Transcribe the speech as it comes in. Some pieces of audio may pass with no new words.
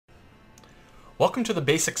Welcome to the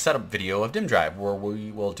basic setup video of Dimmdrive, where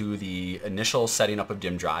we will do the initial setting up of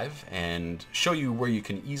Dimmdrive and show you where you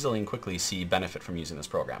can easily and quickly see benefit from using this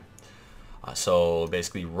program. So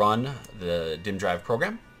basically run the Dimmdrive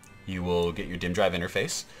program. You will get your Dimmdrive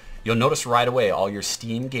interface. You'll notice right away all your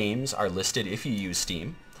Steam games are listed if you use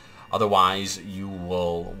Steam. Otherwise, you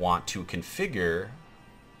will want to configure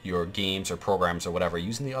your games or programs or whatever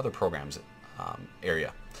using the other programs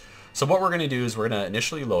area. So what we're going to do is we're going to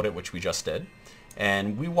initially load it, which we just did.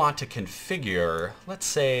 And we want to configure, let's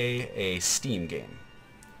say, a Steam game.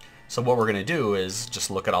 So what we're going to do is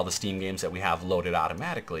just look at all the Steam games that we have loaded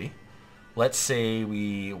automatically. Let's say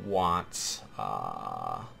we want,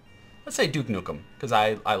 let's say Duke Nukem, because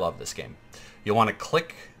I love this game. You'll want to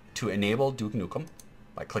click to enable Duke Nukem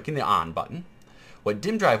by clicking the on button. What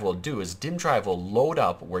Dimmdrive will do is Dimmdrive will load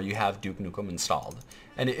up where you have Duke Nukem installed,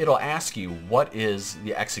 and it'll ask you what is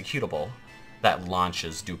the executable that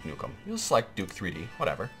launches Duke Nukem. You'll select Duke 3D,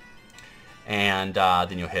 whatever, and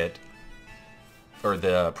then you'll hit, or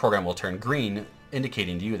the program will turn green,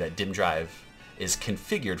 indicating to you that Dimmdrive is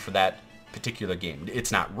configured for that particular game.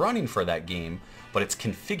 It's not running for that game, but it's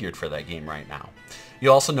configured for that game right now.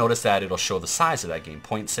 You'll also notice that it'll show the size of that game,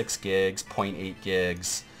 0.6 gigs, 0.8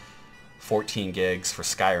 gigs, 14 gigs for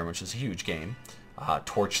Skyrim, which is a huge game,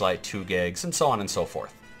 Torchlight 2 gigs, and so on and so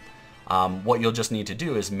forth. What you'll just need to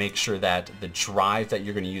do is make sure that the drive that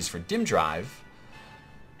you're going to use for Dimmdrive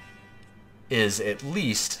is at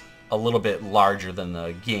least a little bit larger than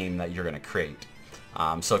the game that you're going to create.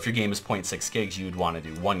 So if your game is 0.6 gigs, you'd want to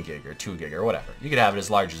do 1 gig or 2 gig or whatever. You could have it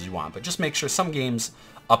as large as you want, but just make sure some games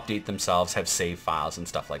update themselves, have save files and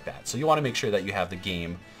stuff like that. So you want to make sure that you have the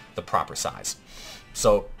game the proper size.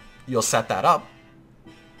 So you'll set that up,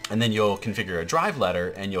 and then you'll configure a drive letter,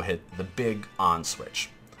 and you'll hit the big on switch.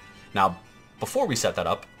 Now, before we set that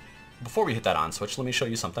up, before we hit that on switch, let me show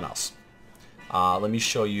you something else. Let me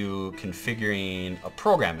show you configuring a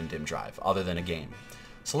program in Dimmdrive other than a game.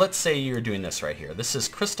 So let's say you're doing this right here. This is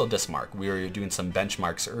Crystal Disk Mark. We were doing some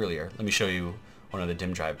benchmarks earlier. Let me show you one of the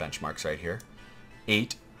Dimmdrive benchmarks right here.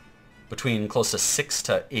 Between close to 6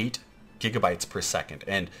 to 8 gigabytes per second.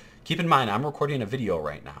 And keep in mind, I'm recording a video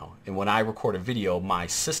right now. And when I record a video, my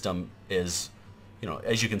system is,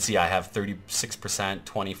 as you can see, I have 36%,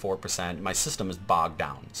 24%. My system is bogged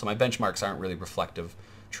down. So my benchmarks aren't really reflective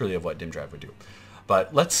truly of what Dimmdrive would do.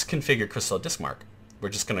 But let's configure Crystal Disk Mark. We're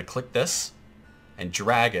just going to click this and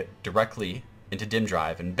drag it directly into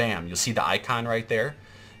Dimmdrive, and bam, you'll see the icon right there.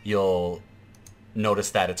 You'll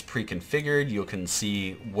notice that it's pre-configured. You can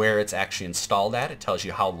see where it's actually installed at. It tells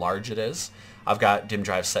you how large it is. I've got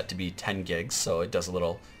Dimmdrive set to be 10 gigs, so it does a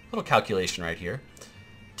little calculation right here.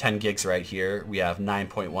 10 gigs right here. We have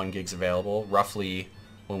 9.1 gigs available, roughly,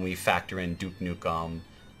 when we factor in Duke Nukem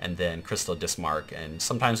and then Crystal Disk Mark, and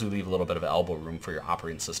sometimes we leave a little bit of elbow room for your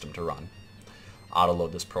operating system to run. Auto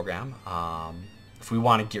load this program. If we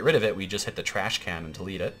want to get rid of it, we just hit the trash can and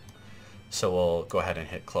delete it. So we'll go ahead and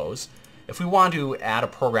hit close. If we want to add a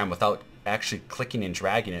program without actually clicking and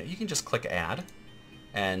dragging it, you can just click add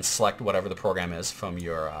and select whatever the program is from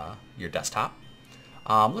your desktop.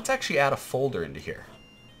 Let's actually add a folder into here.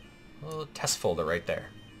 A little test folder right there.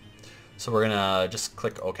 So we're gonna just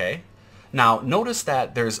click OK. Now notice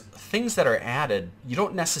that there's things that are added. You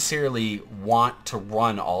don't necessarily want to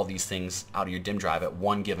run all these things out of your Dimmdrive at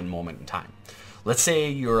one given moment in time. Let's say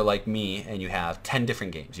you're like me and you have 10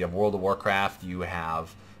 different games. You have World of Warcraft, you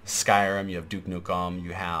have Skyrim, you have Duke Nukem,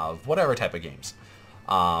 you have whatever type of games.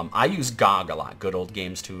 I use GOG a lot, good old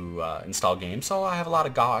games to install games, so I have a lot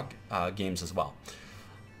of GOG games as well.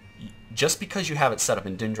 Just because you have it set up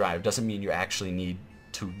in Dimmdrive doesn't mean you actually need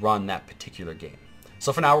to run that particular game.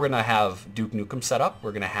 So for now we're going to have Duke Nukem set up.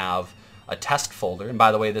 We're going to have a test folder, and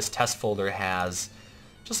by the way, this test folder has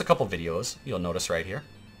just a couple videos, you'll notice right here.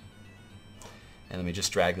 And let me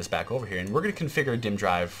just drag this back over here, and we're going to configure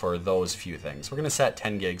Dimmdrive for those few things. We're going to set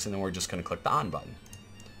 10 gigs, and then we're just going to click the on button.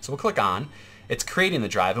 So we'll click on. It's creating the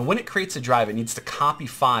drive, and when it creates a drive, it needs to copy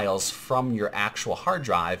files from your actual hard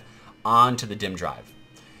drive onto the Dimmdrive.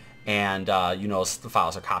 And you notice the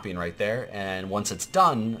files are copying right there, and once it's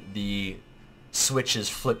done, the switch is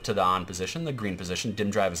flipped to the on position, the green position.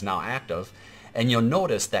 Dimmdrive is now active, and you'll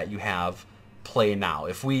notice that you have play now.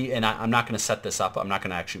 If we, and I'm not going to set this up, I'm not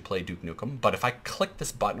going to actually play Duke Nukem, but if I click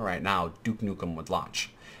this button right now, Duke Nukem would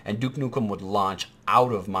launch. And Duke Nukem would launch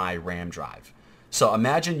out of my RAM drive. So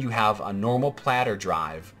imagine you have a normal platter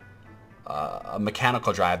drive, a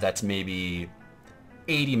mechanical drive that's maybe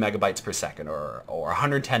 80 megabytes per second or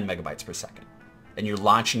 110 megabytes per second. And you're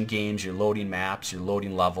launching games, you're loading maps, you're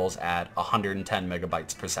loading levels at 110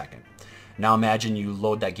 megabytes per second. Now imagine you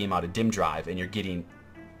load that game out of Dimmdrive and you're getting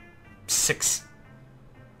 6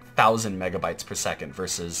 1,000 megabytes per second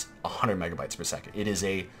versus 100 megabytes per second. It is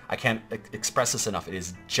I can't express this enough, it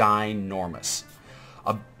is ginormous.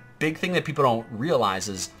 A big thing that people don't realize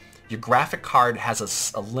is your graphic card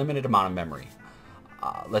has a limited amount of memory.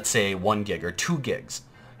 Let's say 1 gig or 2 gigs.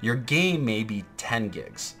 Your game may be 10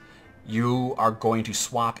 gigs. You are going to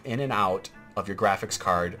swap in and out of your graphics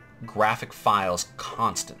card graphic files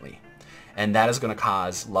constantly. And that is going to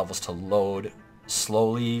cause levels to load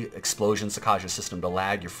slowly, explosions to cause your system to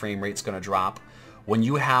lag, your frame rate's going to drop. When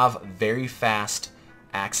you have very fast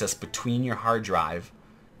access between your hard drive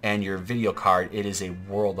and your video card, it is a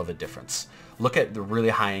world of a difference. Look at the really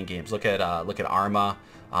high-end games. Look at Arma.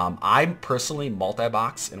 I'm personally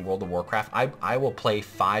multi-box in World of Warcraft. I will play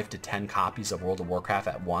 5 to 10 copies of World of Warcraft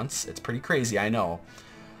at once. It's pretty crazy, I know.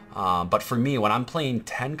 But for me, when I'm playing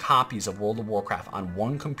 10 copies of World of Warcraft on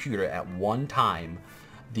one computer at one time,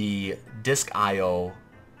 the disk I/O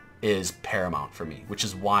is paramount for me, which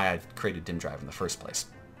is why I created Dimmdrive in the first place.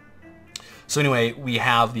 So anyway, we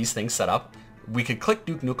have these things set up. We could click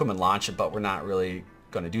Duke Nukem and launch it, but we're not really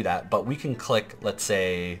going to do that. But we can click, let's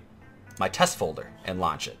say, my test folder and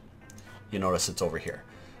launch it. You notice it's over here.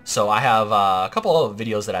 So I have a couple of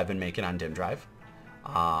videos that I've been making on Dimmdrive.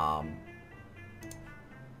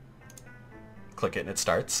 Click it and it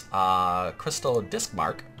starts. Crystal Disk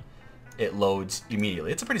Mark, it loads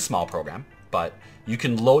immediately. It's a pretty small program, but you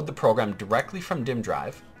can load the program directly from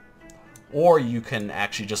Dimmdrive, or you can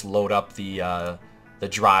actually just load up the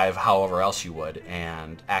drive however else you would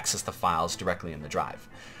and access the files directly in the drive.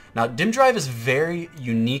 Now, Dimmdrive is very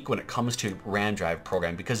unique when it comes to RAM drive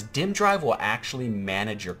program because Dimmdrive will actually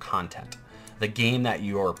manage your content, the game that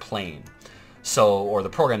you're playing, or the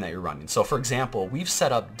program that you're running. So, for example, we've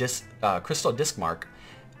set up Crystal Disk Mark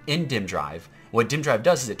in Dimmdrive. What Dimmdrive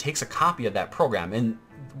does is it takes a copy of that program, and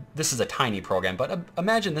this is a tiny program, but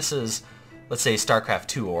imagine this is, let's say, StarCraft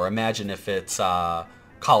 2, or imagine if it's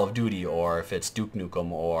Call of Duty, or if it's Duke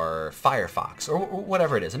Nukem, or Firefox, or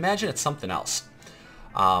whatever it is. Imagine it's something else.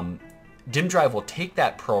 Dimmdrive will take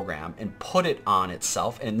that program and put it on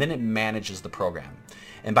itself, and then it manages the program.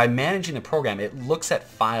 And by managing the program, it looks at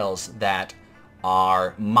files that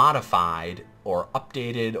are modified or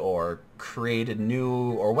updated or created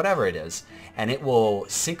new or whatever it is, and it will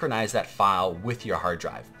synchronize that file with your hard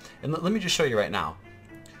drive. And let me just show you right now.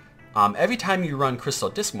 Every time you run Crystal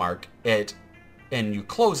Disk Mark, and you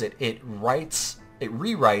close it, it rewrites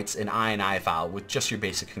an INI file with just your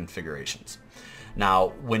basic configurations. Now,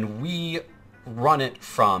 when we run it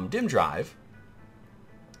from Dimmdrive,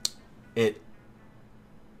 it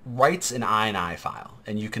writes an INI file,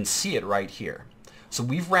 and you can see it right here. So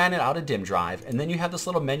we've ran it out of Dimmdrive, and then you have this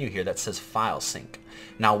little menu here that says File Sync.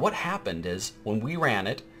 Now, what happened is when we ran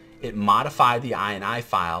it, it modified the INI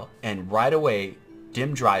file, and right away,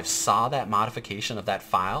 Dimmdrive saw that modification of that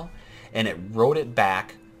file, and it wrote it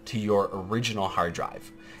back to your original hard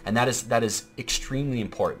drive. And that is extremely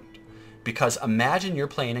important. Because imagine you're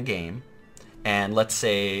playing a game, and let's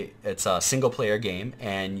say it's a single player game,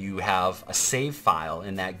 and you have a save file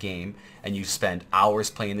in that game, and you spend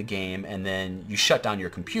hours playing the game, and then you shut down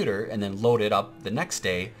your computer and then load it up the next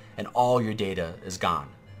day, and all your data is gone.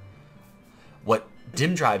 What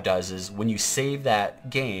Dimmdrive does is when you save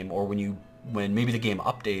that game, or when maybe the game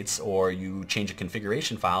updates or you change a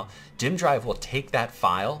configuration file, Dimmdrive will take that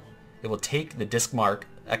file, it will take the disk mark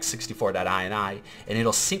x64.ini, and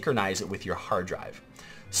it'll synchronize it with your hard drive.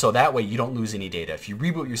 So that way you don't lose any data. If you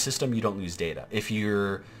reboot your system, you don't lose data. If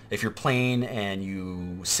you're playing and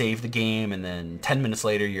you save the game and then 10 minutes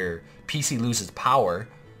later your PC loses power,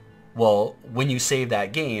 well, when you save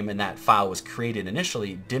that game and that file was created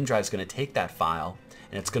initially, Dimmdrive's going to take that file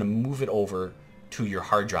and it's going to move it over to your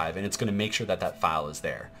hard drive, and it's going to make sure that that file is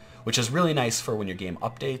there, which is really nice for when your game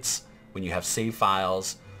updates, when you have save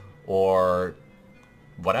files, or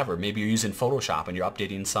whatever. Maybe you're using Photoshop and you're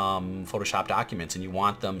updating some Photoshop documents and you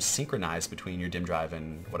want them synchronized between your Dimmdrive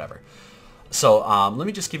and whatever. So let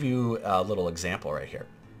me just give you a little example right here.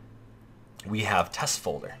 We have test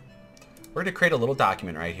folder. We're going to create a little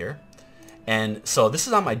document right here. And so this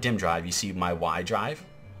is on my Dimmdrive. You see my Y drive,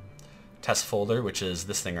 test folder, which is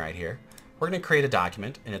this thing right here. We're going to create a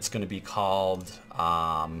document, and it's going to be called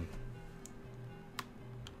blah.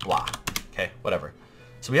 Okay, whatever.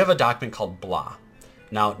 So we have a document called blah.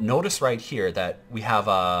 Now notice right here that we have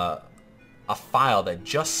a file that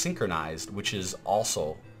just synchronized, which is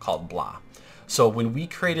also called blah. So when we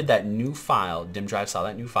created that new file, Dimmdrive saw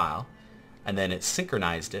that new file, and then it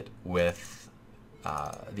synchronized it with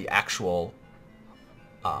the actual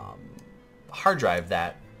hard drive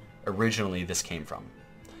that originally this came from.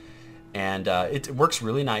 and it works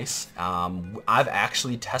really nice. I've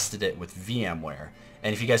actually tested it with VMware,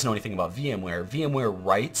 and if you guys know anything about VMware, VMware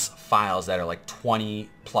writes files that are like 20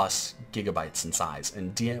 plus gigabytes in size,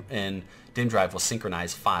 and Dimmdrive will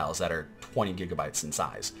synchronize files that are 20 gigabytes in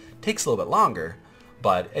size. Takes a little bit longer,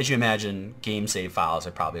 but as you imagine, game save files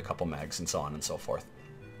are probably a couple megs and so on and so forth.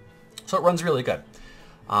 So it runs really good.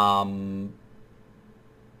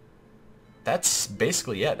 That's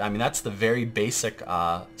basically it. I mean, that's the very basic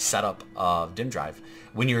setup of Dimmdrive.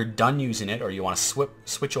 When you're done using it, or you want to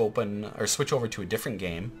switch over to a different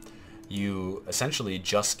game, you essentially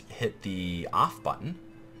just hit the off button,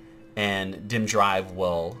 and Dimmdrive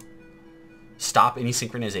will stop any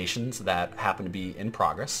synchronizations that happen to be in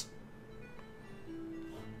progress,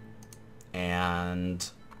 and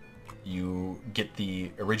you get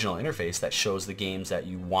the original interface that shows the games that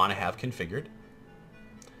you want to have configured,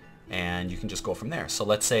 and you can just go from there. So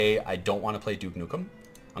let's say I don't want to play Duke Nukem.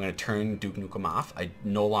 I'm going to turn Duke Nukem off. I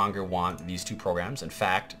no longer want these two programs. In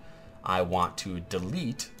fact, I want to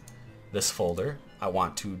delete this folder. I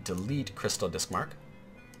want to delete Crystal Diskmark,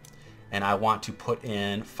 and I want to put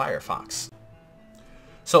in Firefox.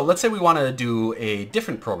 So let's say we want to do a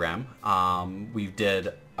different program. We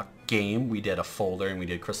did a game, we did a folder, and we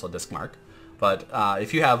did Crystal Diskmark. But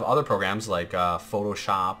if you have other programs like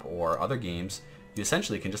Photoshop or other games, you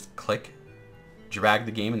essentially can just click, drag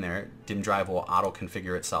the game in there. Dimmdrive will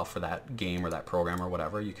auto-configure itself for that game or that program or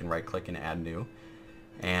whatever. You can right-click and add new.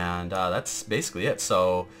 And that's basically it.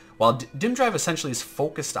 So while Dimmdrive essentially is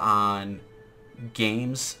focused on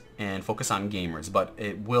games and focused on gamers, but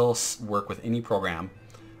it will work with any program.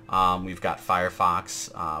 We've got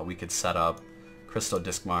Firefox. We could set up Crystal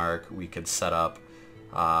Diskmark. We could set up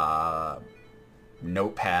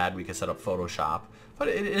Notepad. We could set up Photoshop. But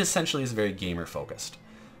it essentially is very gamer focused.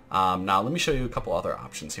 Now let me show you a couple other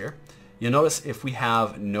options here. You'll notice if we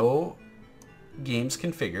have no games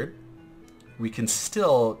configured, we can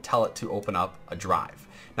still tell it to open up a drive.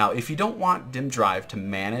 Now if you don't want Dimmdrive to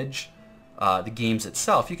manage the games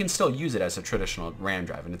itself, you can still use it as a traditional RAM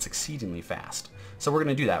drive, and it's exceedingly fast. So we're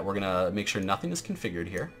going to do that. We're going to make sure nothing is configured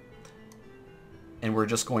here, and we're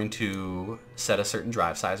just going to set a certain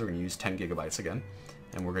drive size. We're going to use 10 gigabytes again,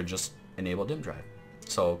 and we're going to just enable Dimmdrive.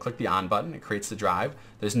 So click the on button, it creates the drive.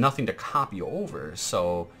 There's nothing to copy over,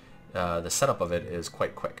 so the setup of it is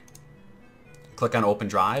quite quick. Click on open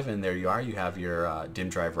drive, and there you are. You have your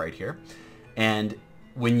Dimmdrive right here. And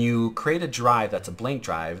when you create a drive that's a blank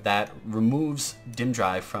drive, that removes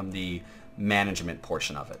Dimmdrive from the management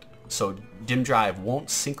portion of it. So Dimmdrive won't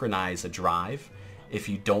synchronize a drive if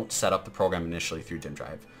you don't set up the program initially through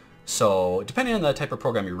Dimmdrive. So depending on the type of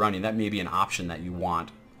program you're running, that may be an option that you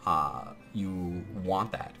want.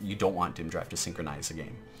 That. You don't want Dimmdrive to synchronize a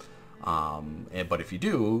game. But if you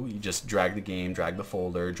do, you just drag the game, drag the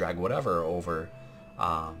folder, drag whatever over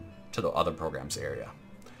to the other programs area.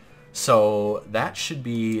 So that should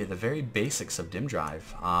be the very basics of Dimmdrive.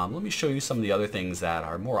 Let me show you some of the other things that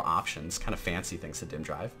are more options, kind of fancy things to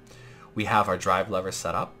Dimmdrive. We have our drive lever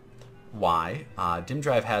set up. Why?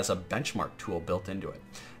 Dimmdrive has a benchmark tool built into it.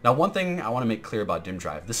 Now one thing I want to make clear about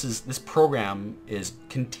Dimmdrive, this program is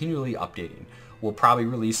continually updating. We'll probably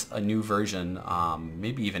release a new version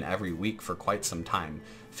maybe even every week for quite some time,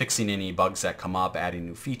 fixing any bugs that come up, adding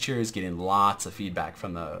new features, getting lots of feedback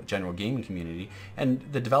from the general gaming community and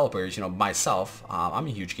the developers. You know, myself, I'm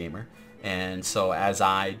a huge gamer, and so as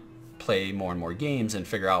I play more and more games and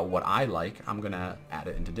figure out what I like, I'm going to add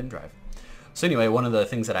it into Dimmdrive. So anyway, one of the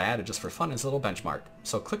things that I added just for fun is a little benchmark.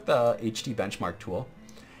 So click the HD benchmark tool.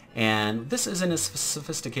 And this isn't as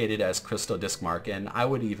sophisticated as Crystal Diskmark, and I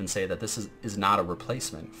would even say that this is not a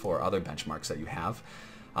replacement for other benchmarks that you have.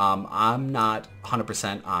 I'm not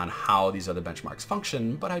 100% on how these other benchmarks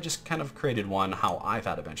function, but I just kind of created one how I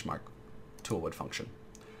thought a benchmark tool would function.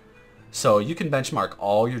 So you can benchmark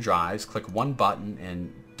all your drives, click one button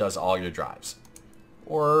and does all your drives.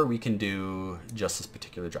 Or we can do just this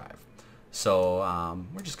particular drive. So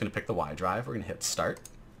we're just going to pick the Y drive, we're going to hit start,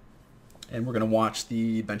 and we're going to watch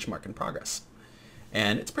the benchmark in progress.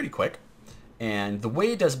 And it's pretty quick. And the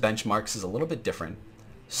way it does benchmarks is a little bit different.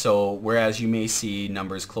 So whereas you may see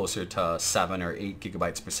numbers closer to 7 or 8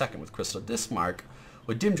 gigabytes per second with Crystal Diskmark,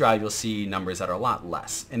 with Dimmdrive you'll see numbers that are a lot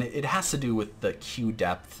less. And it has to do with the queue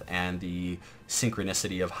depth and the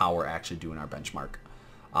synchronicity of how we're actually doing our benchmark.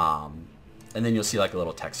 And then you'll see like a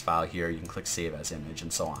little text file here. You can click save as image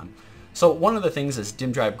and so on. So one of the things as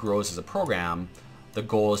Dimmdrive grows as a program, the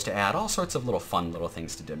goal is to add all sorts of little fun little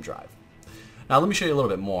things to Dimmdrive. Now let me show you a little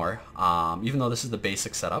bit more. Even though this is the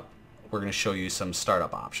basic setup, we're going to show you some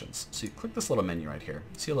startup options. So you click this little menu right here.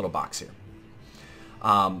 See a little box here.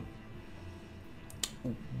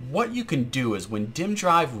 what you can do is when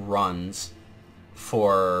Dimmdrive runs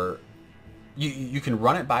for, you can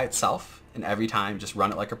run it by itself, and every time just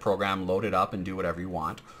run it like a program, load it up and do whatever you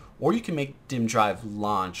want. Or you can make Dimmdrive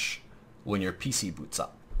launch when your PC boots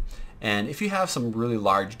up. And if you have some really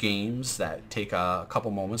large games that take a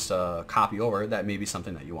couple moments to copy over, that may be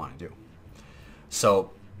something that you want to do.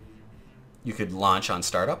 So you could launch on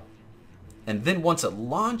startup, and then once it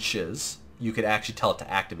launches, you could actually tell it to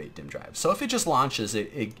activate Dimmdrive. So if it just launches,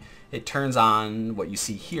 it turns on what you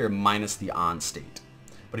see here minus the on state.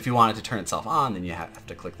 But if you want it to turn itself on, then you have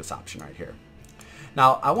to click this option right here.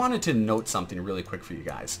 Now, I wanted to note something really quick for you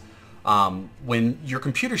guys. When your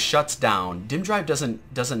computer shuts down, Dimmdrive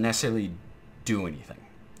doesn't necessarily do anything.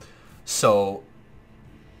 So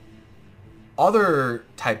other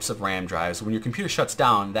types of RAM drives, when your computer shuts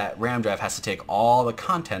down, that RAM drive has to take all the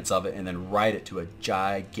contents of it and then write it to a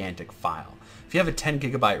gigantic file. If you have a 10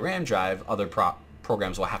 gigabyte RAM drive, other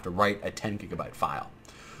programs will have to write a 10 gigabyte file.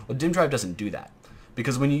 Well, Dimmdrive doesn't do that,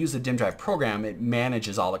 because when you use the Dimmdrive program, it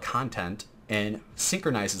manages all the content and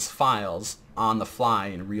synchronizes files on the fly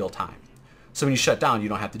in real time. So when you shut down, you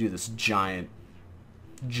don't have to do this giant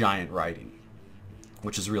writing,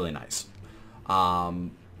 which is really nice.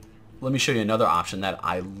 Let me show you another option that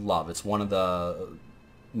I love. It's one of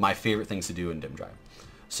my favorite things to do in Dimmdrive.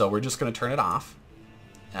 So we're just going to turn it off.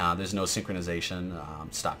 There's no synchronization,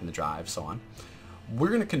 stopping the drive, so on. We're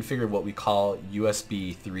going to configure what we call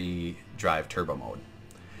USB 3 drive turbo mode.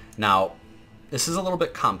 Now, this is a little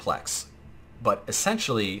bit complex, but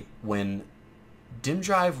essentially when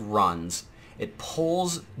Dimmdrive runs, it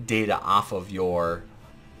pulls data off of your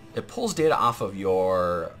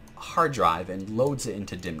hard drive and loads it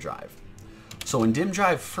into Dimmdrive. So when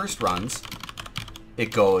Dimmdrive first runs,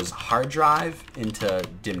 it goes hard drive into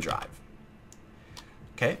Dimmdrive.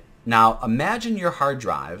 Okay? Now imagine your hard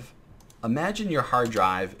drive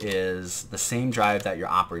is the same drive that your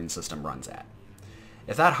operating system runs at.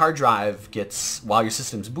 If that hard drive gets, while your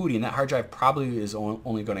system's booting, that hard drive probably is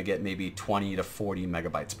only going to get maybe 20 to 40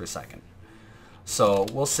 megabytes per second. So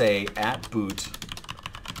we'll say at boot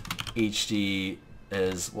HD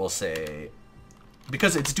is, we'll say,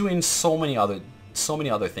 because it's doing so many other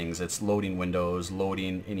things. It's loading Windows,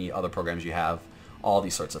 loading any other programs you have, all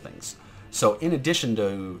these sorts of things. So in addition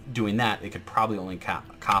to doing that, it could probably only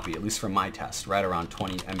copy, at least from my test, right around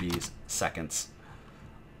 20 MB seconds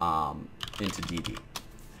into DD.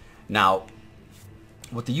 Now,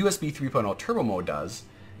 what the USB 3.0 turbo mode does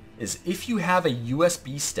is if you have a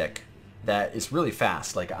USB stick that is really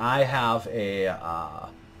fast, like I have a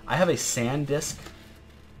SanDisk.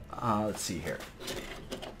 Let's see here.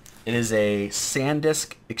 It is a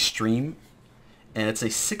SanDisk Extreme, and it's a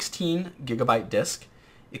 16 gigabyte disk.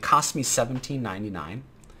 It cost me $17.99.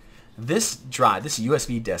 This drive, this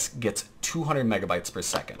USB disk, gets 200 megabytes per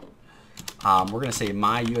second. We're going to say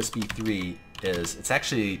my USB 3 it's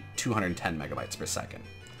actually 210 megabytes per second.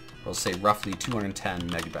 We'll say roughly 210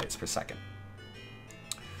 megabytes per second.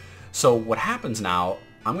 So what happens now,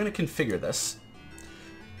 I'm going to configure this,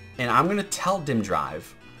 and I'm going to tell Dimmdrive,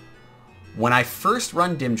 when I first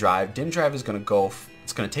run Dimmdrive, Dimmdrive is going to go,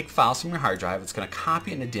 it's going to take files from your hard drive, it's going to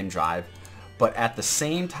copy it into Dimmdrive, but at the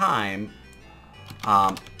same time,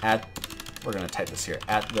 we're going to type this here,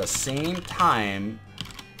 at the same time,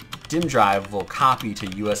 Dimmdrive will copy to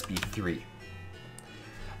USB 3.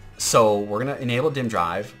 So we're going to enable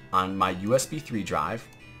Dimmdrive on my USB 3 drive.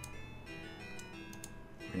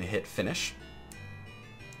 We're going to hit finish.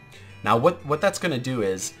 Now what that's going to do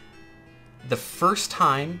is, the first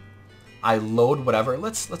time I load whatever,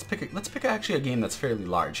 let's pick actually a game that's fairly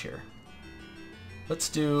large here. Let's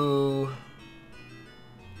do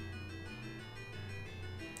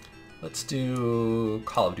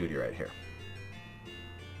Call of Duty right here.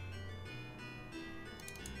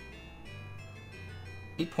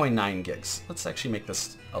 .9 gigs. Let's actually make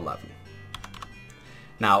this 11.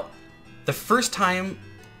 Now, the first time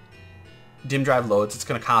Dimmdrive loads, it's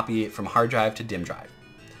going to copy it from hard drive to Dimmdrive.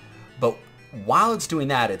 But while it's doing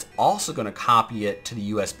that, it's also going to copy it to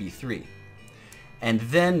the USB 3. And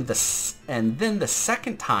then the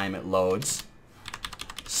second time it loads,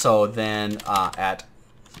 so then at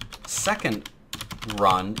second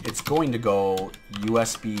run, it's going to go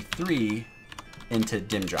USB 3 into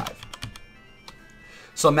Dimmdrive.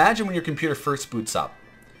 So imagine when your computer first boots up.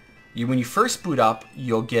 When you first boot up,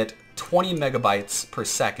 you'll get 20 megabytes per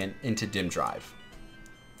second into Dimmdrive.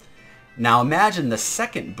 Now imagine the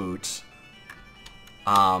second boot,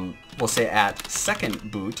 we'll say at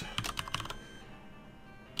second boot,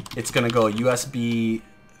 it's going to go USB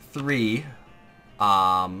 3,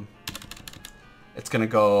 it's going to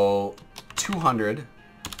go 200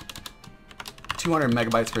 200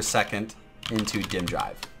 megabytes per second into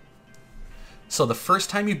Dimmdrive. So the first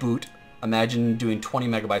time you boot, imagine doing 20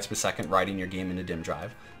 megabytes per second writing your game into Dimmdrive.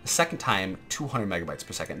 The second time, 200 megabytes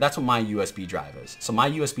per second. That's what my USB drive is. So my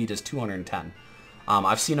USB does 210.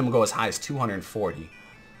 I've seen them go as high as 240.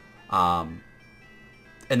 And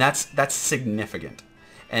that's significant.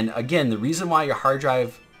 And again, the reason why your hard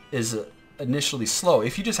drive is initially slow,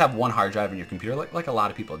 if you just have one hard drive in your computer, like a lot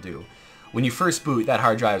of people do, when you first boot, that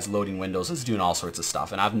hard drive is loading Windows, it's doing all sorts of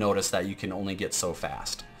stuff. And I've noticed that you can only get so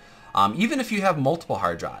fast. Even if you have multiple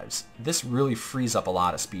hard drives, this really frees up a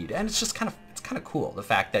lot of speed. And it's just kind of cool, the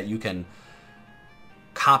fact that you can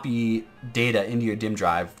copy data into your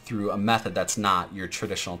Dimmdrive through a method that's not your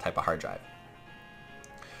traditional type of hard drive.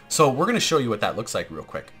 So we're going to show you what that looks like real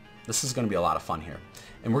quick. This is going to be a lot of fun here.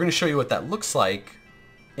 And we're going to show you what that looks like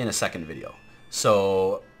in a second video.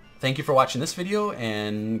 So thank you for watching this video,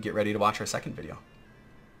 and get ready to watch our second video.